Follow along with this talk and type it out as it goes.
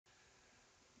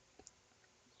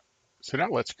So now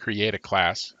let's create a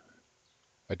class,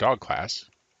 a dog class.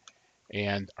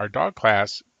 And our dog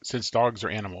class, since dogs are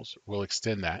animals, we'll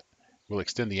extend that. We'll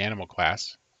extend the animal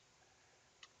class.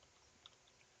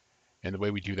 And the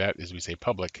way we do that is we say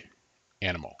public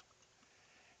animal.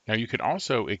 Now you can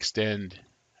also extend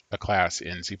a class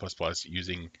in C++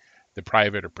 using the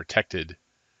private or protected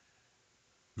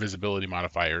visibility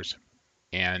modifiers.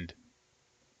 And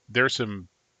there's some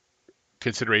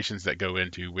considerations that go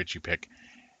into which you pick.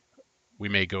 We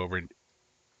may go over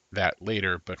that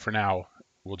later, but for now,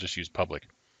 we'll just use public.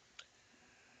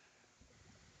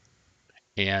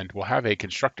 And we'll have a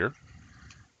constructor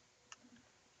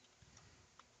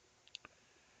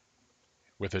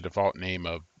with a default name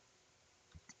of,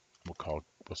 we'll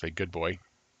say good boy.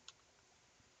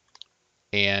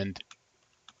 And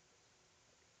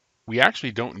we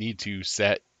actually don't need to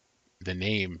set the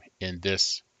name in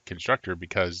this constructor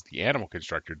because the animal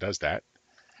constructor does that.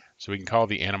 So we can call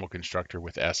the animal constructor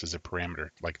with s as a parameter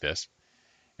like this.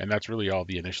 And that's really all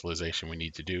the initialization we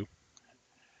need to do.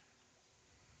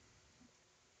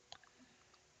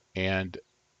 And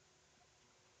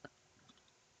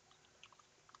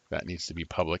that needs to be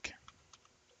public.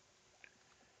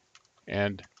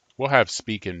 And we'll have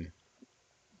speak and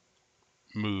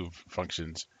move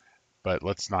functions, but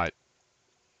let's not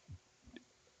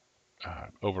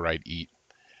override eat.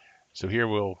 So here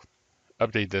we'll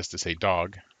update this to say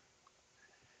dog,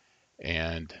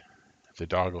 and the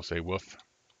dog will say woof,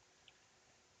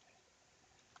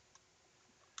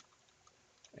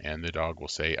 and the dog will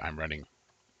say I'm running.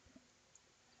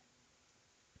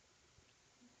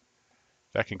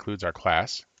 That concludes our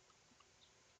class.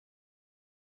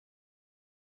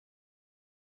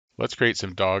 Let's create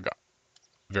some dog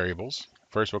variables.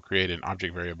 First, we'll create an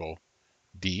object variable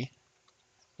d,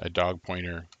 a dog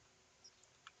pointer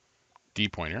d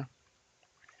pointer,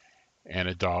 and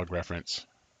a dog reference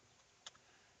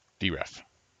dref.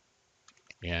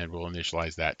 And we'll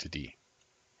initialize that to d.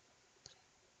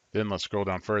 Then let's scroll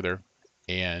down further.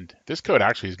 And this code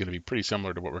actually is going to be pretty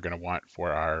similar to what we're going to want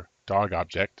for our dog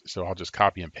object. So I'll just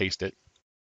copy and paste it.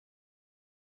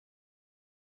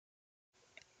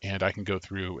 And I can go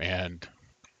through and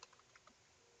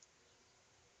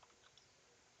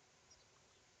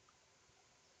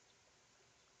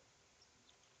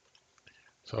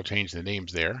so I'll change the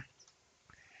names there.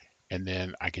 And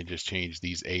then I can just change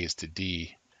these A's to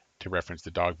D to reference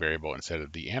the dog variable instead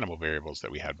of the animal variables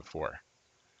that we had before.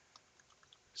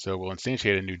 So we'll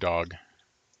instantiate a new dog.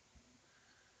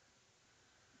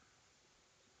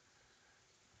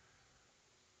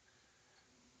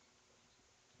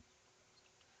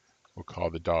 We'll call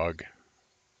the dog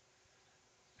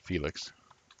Felix.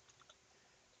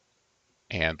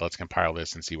 And let's compile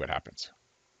this and see what happens.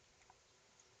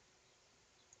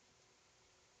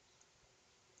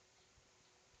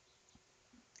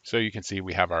 So you can see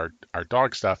we have our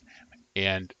dog stuff.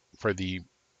 And for the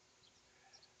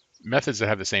methods that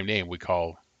have the same name, we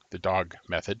call the dog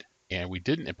method. And we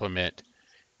didn't implement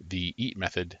the eat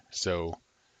method, so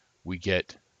we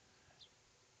get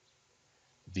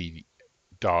the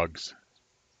dogs,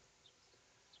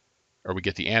 or we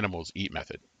get the animals eat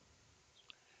method.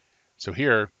 So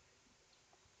here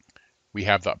we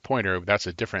have the pointer. That's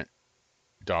a different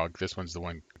dog. This one's the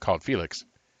one called Felix.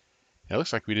 And it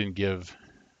looks like we didn't give,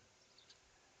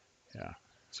 yeah.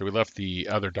 So we left the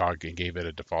other dog and gave it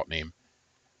a default name.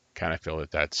 Kind of feel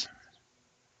that that's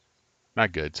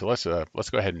not good. So let's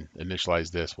go ahead and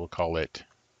initialize this. We'll call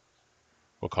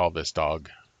this dog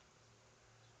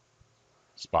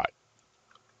Spot.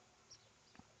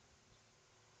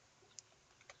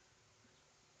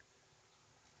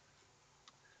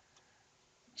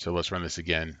 So let's run this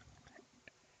again.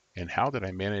 And how did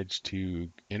I manage to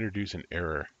introduce an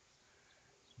error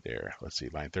there? Let's see,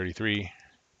 line 33.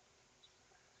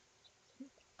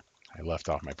 I left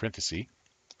off my parenthesis.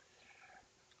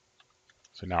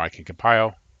 So now I can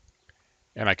compile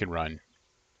and I can run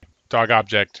dog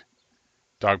object,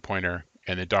 dog pointer,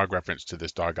 and the dog reference to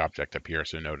this dog object up here.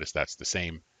 So notice that's the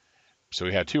same. So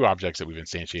we had two objects that we've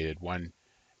instantiated, one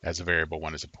as a variable,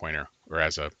 one as a pointer, or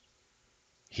as a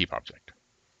heap object.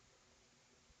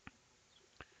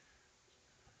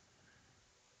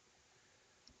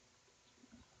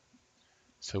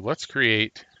 So let's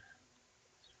create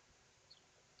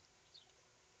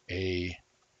a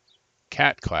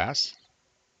cat class.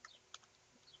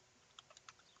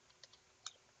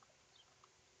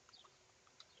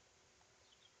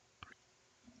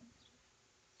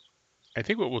 I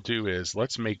think what we'll do is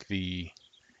let's make the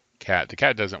cat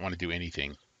doesn't want to do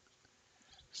anything.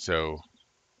 So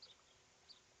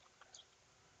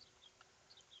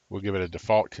we'll give it a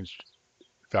default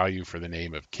value for the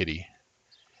name of Kitty.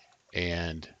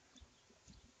 and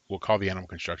we'll call the animal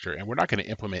constructor, and we're not going to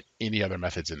implement any other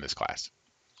methods in this class.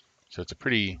 So it's a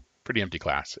pretty empty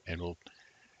class, and we'll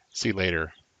see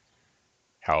later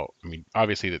how, I mean,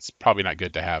 obviously that's probably not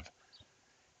good to have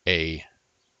a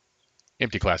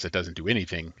empty class that doesn't do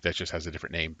anything, that just has a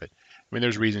different name. But I mean,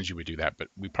 there's reasons you would do that, but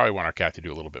we probably want our cat to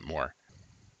do a little bit more.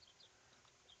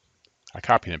 I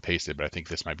copied and pasted, but I think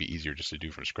this might be easier just to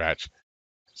do from scratch.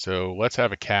 So let's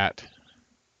have a cat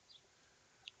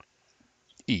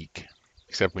eek,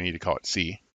 except we need to call it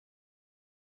C.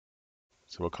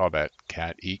 So we'll call that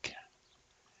cat eek,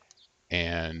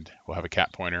 and we'll have a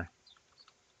cat pointer,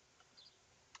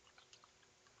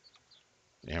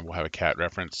 and we'll have a cat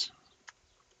reference.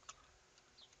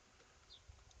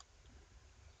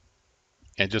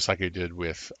 And just like I did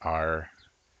with our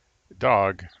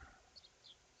dog,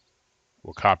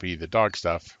 we'll copy the dog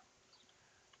stuff,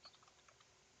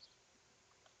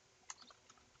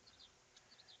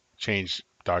 change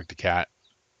dog to cat,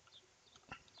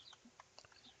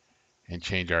 and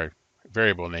change our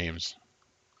variable names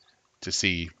to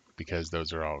C because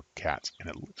those are all cats. And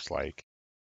it looks like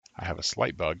I have a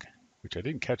slight bug, which I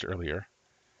didn't catch earlier.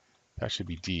 That should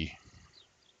be D.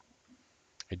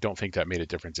 I don't think that made a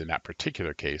difference in that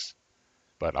particular case,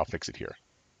 but I'll fix it here.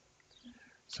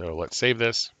 So let's save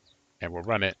this and we'll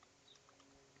run it.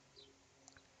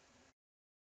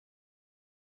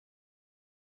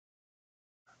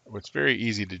 What's very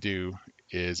easy to do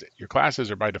is your classes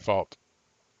are by default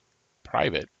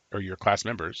private, or your class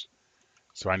members.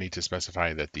 So I need to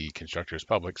specify that the constructor is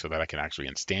public so that I can actually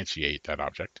instantiate that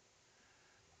object.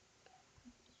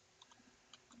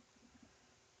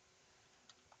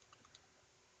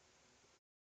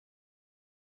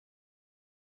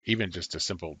 Even just a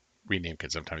simple rename can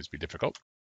sometimes be difficult.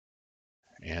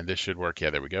 And this should work.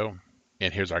 Yeah, there we go.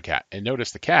 And here's our cat. And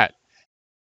notice the cat,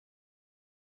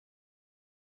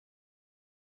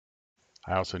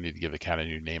 I also need to give the cat a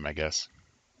new name, I guess.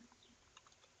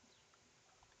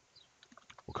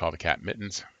 We'll call the cat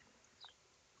Mittens.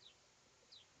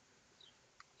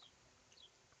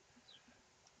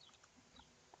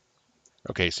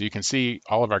 Okay, so you can see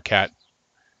all of our cat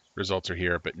results are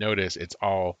here, but notice it's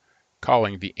all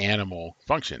calling the animal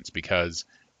functions because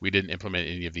we didn't implement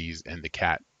any of these in the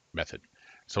cat method.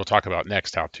 So we'll talk about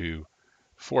next how to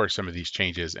force some of these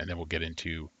changes, and then we'll get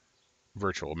into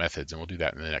virtual methods, and we'll do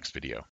that in the next video.